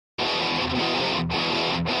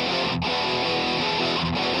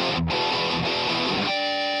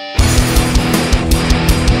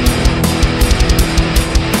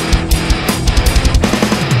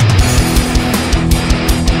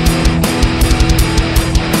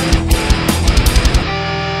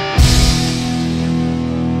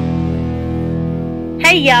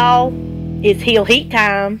Hey y'all, it's Heel Heat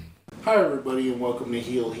time. Hi everybody and welcome to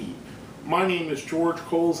Heel Heat. My name is George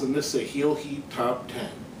Coles and this is a Heel Heat Top 10.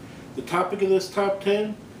 The topic of this Top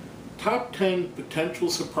 10, Top 10 Potential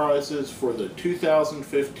Surprises for the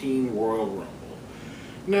 2015 Royal Rumble.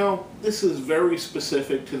 Now, this is very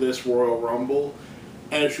specific to this Royal Rumble.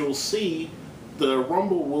 As you'll see, the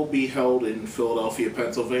Rumble will be held in Philadelphia,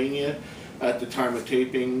 Pennsylvania at the time of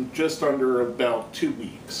taping, just under about 2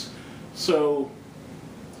 weeks. So,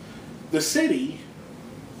 the city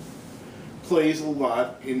plays a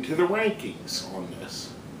lot into the rankings on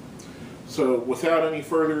this. So without any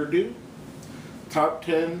further ado, top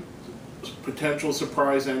 10 potential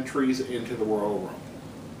surprise entries into the Royal Rumble.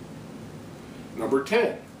 Number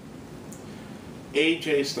 10,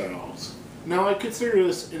 AJ Styles. Now I consider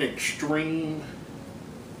this an extreme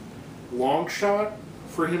long shot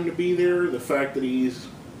for him to be there. The fact that he's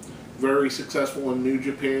very successful in New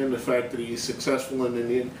Japan, the fact that he's successful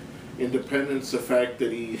in Independence, the fact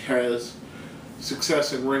that he has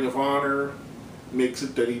success in Ring of Honor makes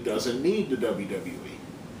it that he doesn't need the WWE.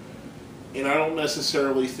 And I don't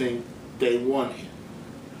necessarily think they want him.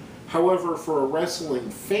 However, for a wrestling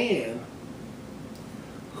fan,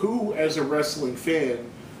 who as a wrestling fan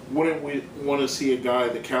wouldn't want to see a guy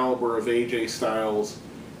the caliber of AJ Styles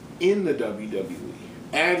in the WWE,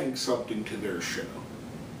 adding something to their show?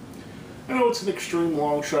 I know it's an extreme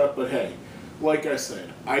long shot, but hey, like I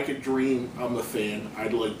said, I could dream. I'm a fan.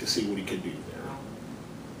 I'd like to see what he could do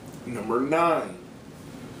there. Number 9,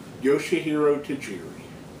 Yoshihiro Tajiri.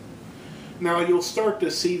 Now, you'll start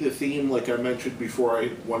to see the theme, like I mentioned before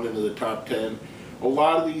I went into the top 10. A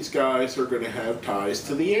lot of these guys are going to have ties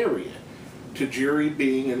to the area. Tajiri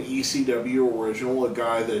being an ECW original, a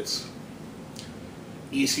guy that's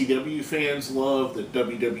ECW fans love, that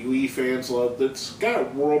WWE fans love, that's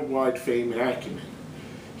got worldwide fame and acumen.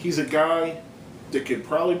 He's a guy that could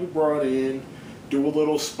probably be brought in, do a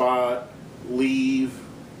little spot, leave,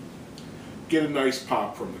 get a nice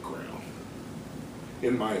pop from the crowd,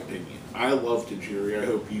 in my opinion. I love Tajiri. I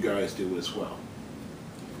hope you guys do as well.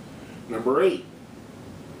 Number 8,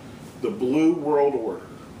 the Blue World Order.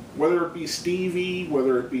 Whether it be Stevie,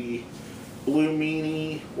 whether it be Blue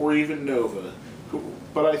Meanie, or even Nova.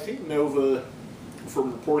 But I think Nova,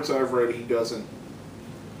 from reports I've read, he doesn't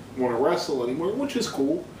want to wrestle anymore, which is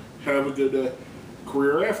cool. Have a good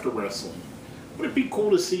career after wrestling. But it'd be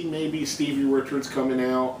cool to see maybe Stevie Richards coming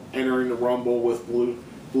out, entering the Rumble with Blue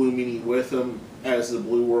Meanie with him as the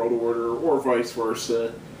Blue World Order, or vice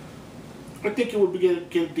versa. I think it would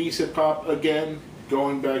get a decent pop again,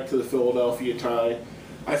 going back to the Philadelphia tie.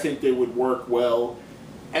 I think they would work well,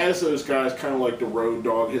 as those guys, kind of like the Road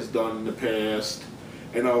Dogg has done in the past,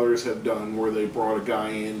 and others have done, where they brought a guy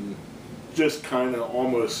in just kind of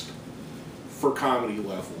almost for comedy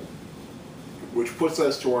level. Which puts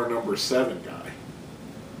us to our number 7 guy.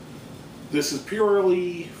 This is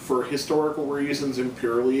purely for historical reasons and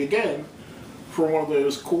purely, again, for one of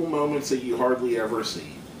those cool moments that you hardly ever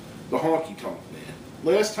see. The Honky Tonk Man.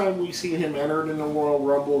 Last time we seen him entered in the Royal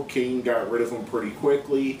Rumble, Kane got rid of him pretty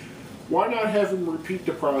quickly. Why not have him repeat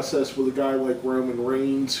the process with a guy like Roman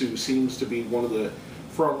Reigns, who seems to be one of the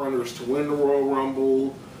front runners to win the Royal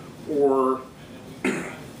Rumble, or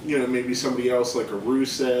maybe somebody else like a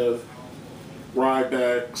Rusev,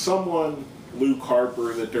 Ryback, someone, Luke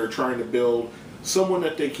Harper, that they're trying to build, someone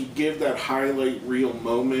that they could give that highlight reel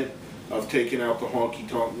moment of taking out the Honky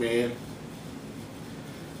Tonk Man.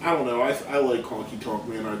 I don't know, I like Honky Tonk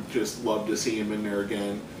Man. I'd just love to see him in there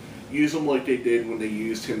again. Use him like they did when they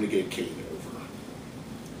used him to get Kane over.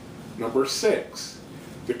 Number 6,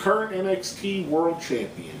 the current NXT World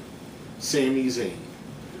Champion, Sami Zayn.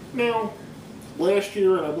 Now, last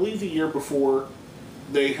year, and I believe the year before,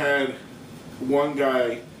 they had one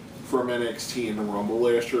guy from NXT in the Rumble.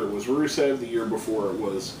 Last year it was Rusev. The year before it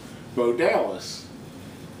was Bo Dallas.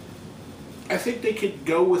 I think they could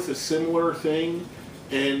go with a similar thing,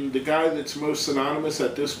 and the guy that's most synonymous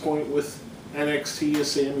at this point with NXT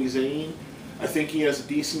is Sami Zayn. I think he has a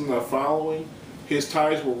decent enough following. His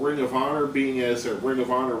ties with Ring of Honor, being as a Ring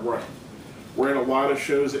of Honor ran a lot of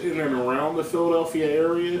shows in and around the Philadelphia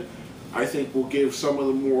area, I think will give some of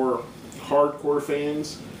the more hardcore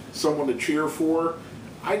fans someone to cheer for.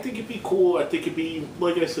 I think it'd be cool. I think it'd be,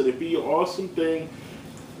 like I said, it'd be an awesome thing.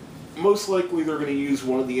 Most likely they're going to use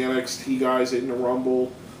one of the NXT guys in the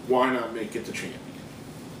Rumble. Why not make it the champion?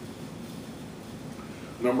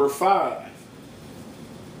 Number 5,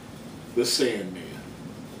 the Sandman.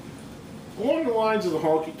 Along the lines of the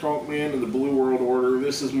Honky Tonk Man and the Blue World Order,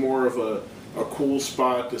 this is more of a cool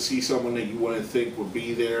spot to see someone that you wouldn't think would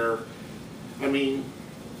be there. I mean,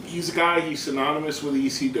 he's a guy, he's synonymous with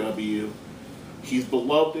ECW. He's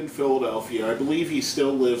beloved in Philadelphia. I believe he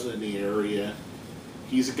still lives in the area.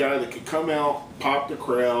 He's a guy that could come out, pop the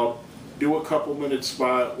crowd, do a couple minute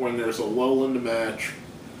spot when there's a lull in the match,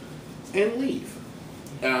 and leave.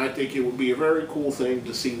 And I think it would be a very cool thing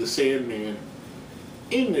to see the Sandman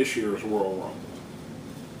in this year's Royal Rumble.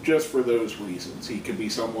 Just for those reasons. He could be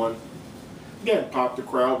someone, again, pop the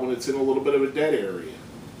crowd when it's in a little bit of a dead area.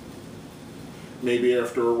 Maybe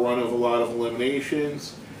after a run of a lot of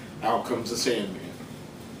eliminations, out comes the Sandman.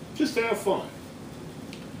 Just to have fun.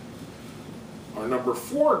 Our number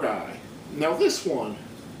 4 guy. Now this one,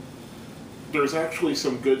 there's actually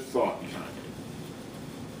some good thought behind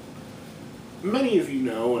it. Many of you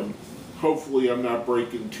know, and hopefully I'm not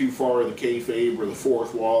breaking too far of the kayfabe or the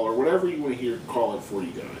fourth wall or whatever you want to hear call it for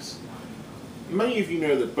you guys. Many of you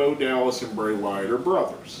know that Bo Dallas and Bray Wyatt are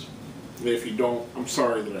brothers. And if you don't, I'm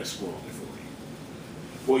sorry that I spoiled it for you.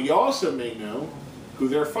 Well, you also may know who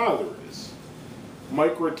their father is.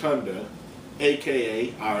 Mike Rotunda,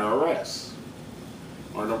 aka IRS.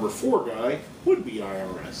 Our number 4 guy would be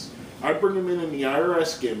IRS. I'd bring him in the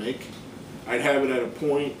IRS gimmick. I'd have it at a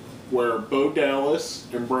point where Bo Dallas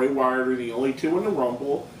and Bray Wyatt are the only 2 in the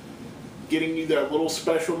Rumble, getting you that little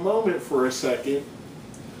special moment for a second.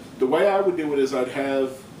 The way I would do it is I'd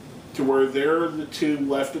have to where they're the 2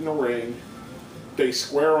 left in the ring. They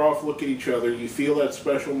square off, look at each other. You feel that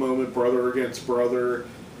special moment, brother against brother,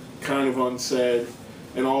 kind of unsaid.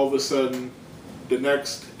 And all of a sudden, the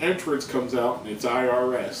next entrance comes out, and it's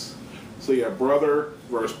IRS. So you have brother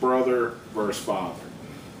versus father.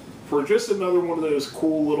 For just another one of those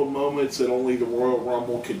cool little moments that only the Royal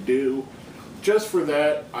Rumble could do, just for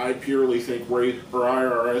that, I purely think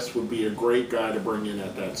IRS would be a great guy to bring in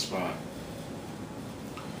at that spot.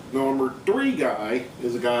 Number 3 guy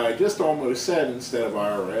is a guy I just almost said instead of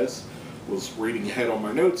IRS. Was reading ahead on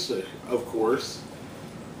my notes, of course.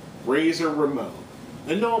 Razor Ramon.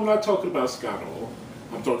 And no, I'm not talking about Scott Hall.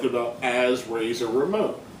 I'm talking about as Razor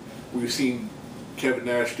Ramon. We've seen Kevin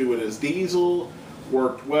Nash do it as Diesel.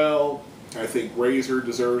 Worked well. I think Razor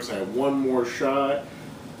deserves to have one more shot.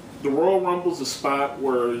 The Royal Rumble's a spot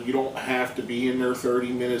where you don't have to be in there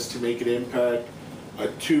 30 minutes to make an impact. A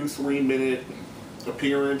 2-3 minute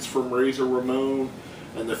appearance from Razor Ramon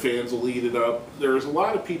and the fans will eat it up. There's a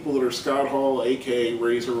lot of people that are Scott Hall, aka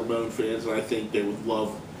Razor Ramon fans, and I think they would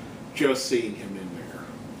love just seeing him in there.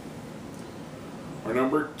 Our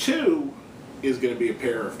number 2 is going to be a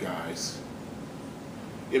pair of guys.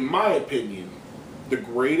 In my opinion, the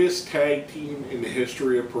greatest tag team in the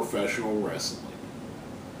history of professional wrestling.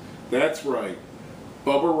 That's right,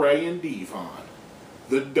 Bubba Ray and Devon,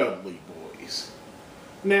 the Dudley Boys.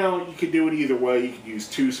 Now, you could do it either way. You could use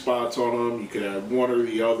 2 spots on them. You could have one or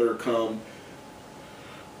the other come.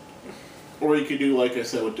 Or you could do, like I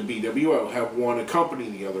said with the BWO, have one accompany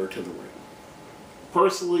the other to the ring.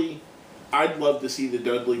 Personally, I'd love to see the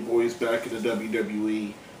Dudley Boys back in the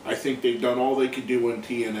WWE. I think they've done all they could do in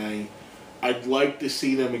TNA. I'd like to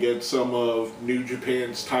see them against some of New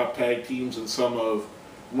Japan's top tag teams and some of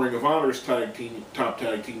Ring of Honor's top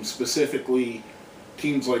tag teams, specifically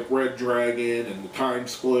teams like Red Dragon and the Time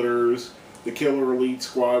Splitters, the Killer Elite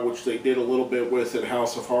Squad, which they did a little bit with at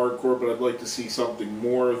House of Hardcore, but I'd like to see something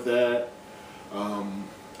more of that.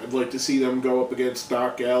 I'd like to see them go up against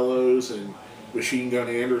Doc Gallows and Machine Gun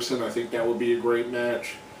Anderson. I think that would be a great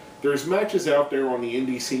match. There's matches out there on the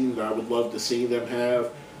indie scene that I would love to see them have.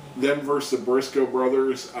 Them versus the Briscoe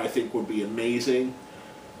brothers, I think, would be amazing.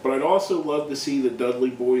 But I'd also love to see the Dudley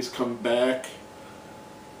Boys come back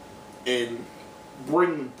and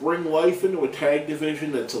bring life into a tag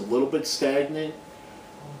division that's a little bit stagnant.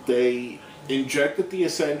 They injected the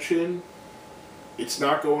Ascension. It's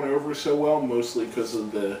not going over so well, mostly because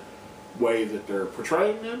of the way that they're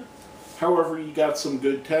portraying them. However, you got some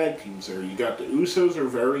good tag teams there. You got the Usos are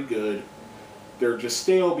very good. They're just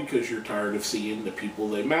stale because you're tired of seeing the people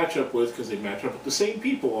they match up with because they match up with the same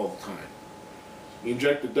people all the time. You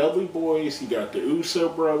inject the Dudley Boys, you got the Uso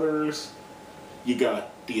brothers, you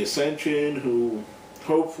got the Ascension, who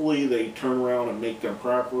hopefully they turn around and make them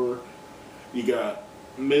proper. You got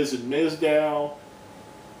Miz and Mizdow,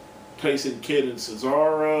 Tyson Kidd and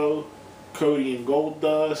Cesaro, Cody and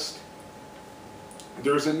Goldust.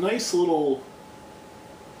 There's a nice little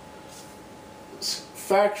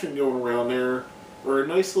faction going around there, or a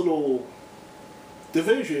nice little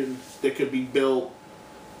division that could be built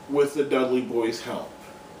with the Dudley Boys' help,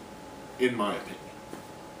 in my opinion.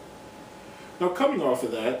 Now, coming off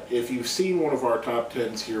of that, if you've seen one of our top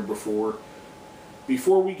 10s here before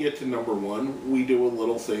we get to number 1, we do a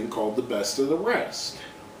little thing called the best of the rest.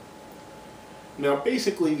 Now,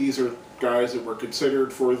 basically, these are guys that were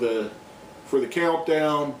considered for the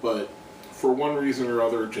countdown, but for one reason or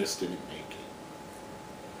other, just didn't make it.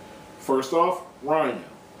 First off, Rhino.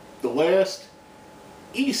 The last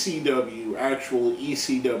actual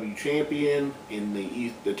ECW champion in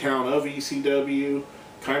the town of ECW,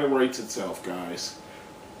 kind of writes itself, guys.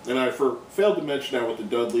 And I failed to mention that with the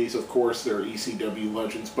Dudleys. Of course, they're ECW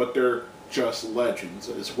legends, but they're just legends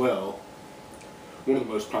as well. One of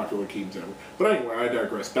the most popular teams ever. But anyway, I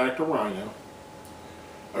digress. Back to Rhino.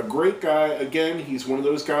 A great guy. Again, he's one of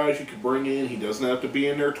those guys you could bring in. He doesn't have to be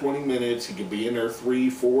in there 20 minutes. He can be in there 3,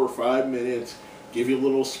 4, 5 minutes. Give you a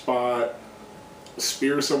little spot.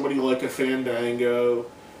 Spear somebody like a Fandango.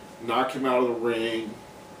 Knock him out of the ring.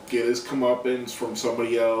 Get his comeuppance from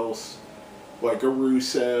somebody else. Like a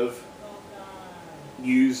Rusev.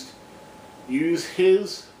 Use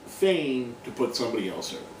his fame to put somebody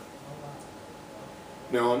else over.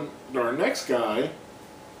 Now, our next guy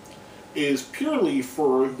is purely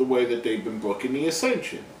for the way that they've been booking the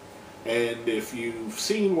Ascension. And if you've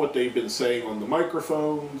seen what they've been saying on the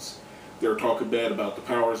microphones, they're talking bad about the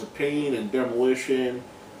Powers of Pain and Demolition,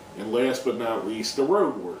 and last but not least, the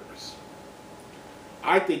Road Warriors.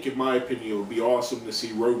 I think, in my opinion, it would be awesome to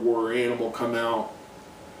see Road Warrior Animal come out.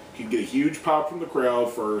 He'd get a huge pop from the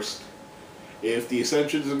crowd first. If the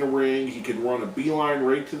Ascension's in the ring, he could run a beeline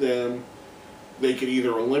right to them. They could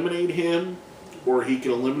either eliminate him, or he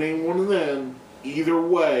could eliminate one of them. Either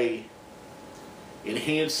way,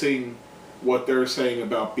 enhancing what they're saying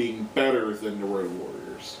about being better than the Road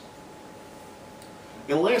Warriors.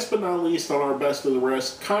 And last but not least, on our best of the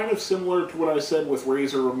rest, kind of similar to what I said with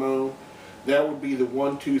Razor Ramon, that would be the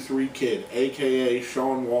 1-2-3 Kid, a.k.a.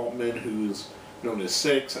 Sean Waltman, who's known as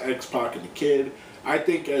Six, X-Pac, and the Kid. I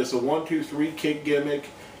think as a 1-2-3 Kid gimmick,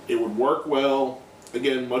 it would work well.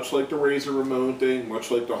 Again, much like the Razor Ramon thing,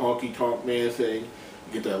 much like the Honky Tonk Man thing,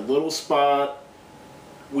 you get that little spot.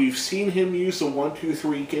 We've seen him use the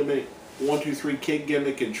 1-2-3 gimmick, 1-2-3 Kid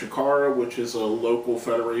gimmick in Chikara, which is a local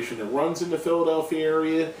federation that runs in the Philadelphia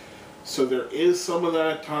area. So there is some of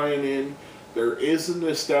that tying in. There is a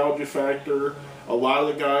nostalgia factor. A lot of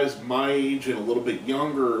the guys my age and a little bit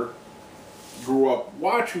younger grew up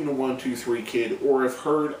watching the 1-2-3 Kid or have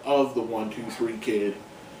heard of the 1-2-3 Kid.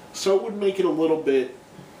 So it would make it a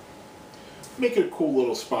cool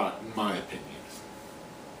little spot, in my opinion.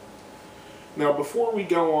 Now, before we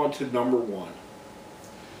go on to number 1,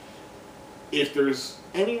 if there's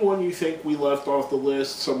anyone you think we left off the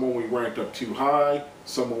list, someone we ranked up too high,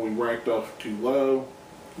 someone we ranked up too low,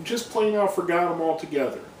 just plain out forgot them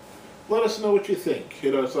altogether, let us know what you think.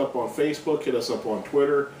 Hit us up on Facebook, hit us up on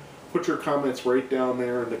Twitter, put your comments right down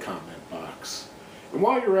there in the comment box. And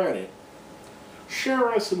while you're at it, share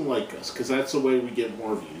us and like us, because that's the way we get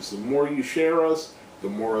more views. The more you share us, the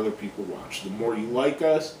more other people watch. The more you like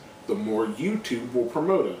us, the more YouTube will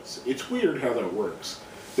promote us. It's weird how that works.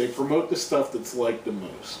 They promote the stuff that's liked the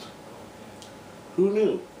most. Who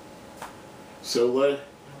knew? So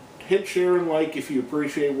hit share and like if you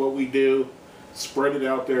appreciate what we do. Spread it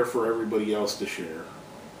out there for everybody else to share.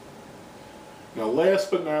 Now,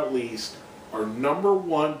 last but not least, our number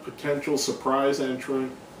 1 potential surprise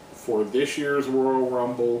entrant for this year's Royal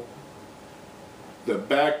Rumble, the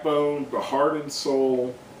backbone, the heart and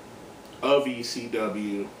soul of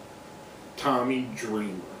ECW, Tommy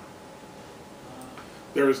Dreamer.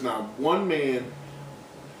 There is not one man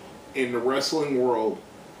in the wrestling world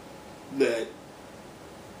that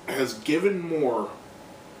has given more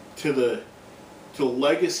to the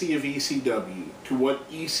legacy of ECW, to what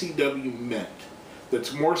ECW meant,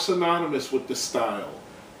 that's more synonymous with the style,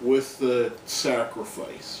 with the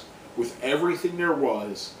sacrifice, with everything there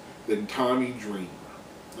was, than Tommy Dreamer.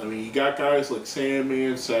 I mean, you got guys like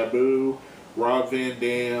Sandman, Sabu, Rob Van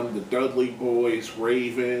Dam, the Dudley Boys,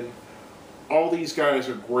 Raven. All these guys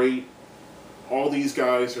are great. All these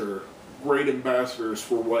guys are great ambassadors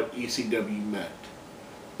for what ECW meant.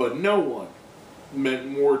 But no one meant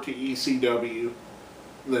more to ECW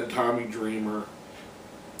than Tommy Dreamer.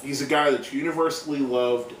 He's a guy that's universally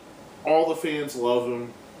loved. All the fans love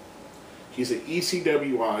him. He's an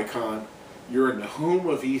ECW icon. You're in the home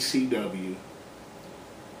of ECW.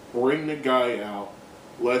 Bring the guy out.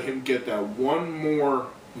 Let him get that one more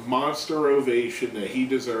monster ovation that he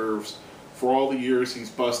deserves for all the years he's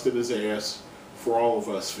busted his ass for all of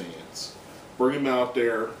us fans. Bring him out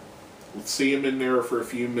there. Let's see him in there for a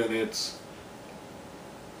few minutes.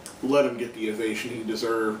 Let him get the ovation he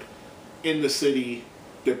deserved in the city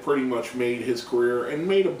that pretty much made his career and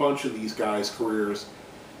made a bunch of these guys' careers.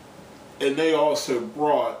 And they also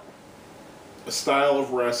brought a style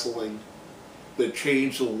of wrestling that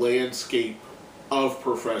changed the landscape of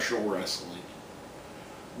professional wrestling.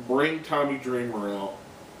 Bring Tommy Dreamer out.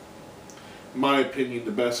 in my opinion,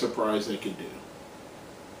 the best surprise they could do.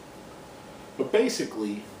 But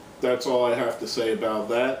basically, that's all I have to say about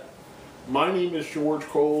that. My name is George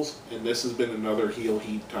Coles, and this has been another Heel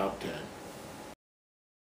Heat Top 10.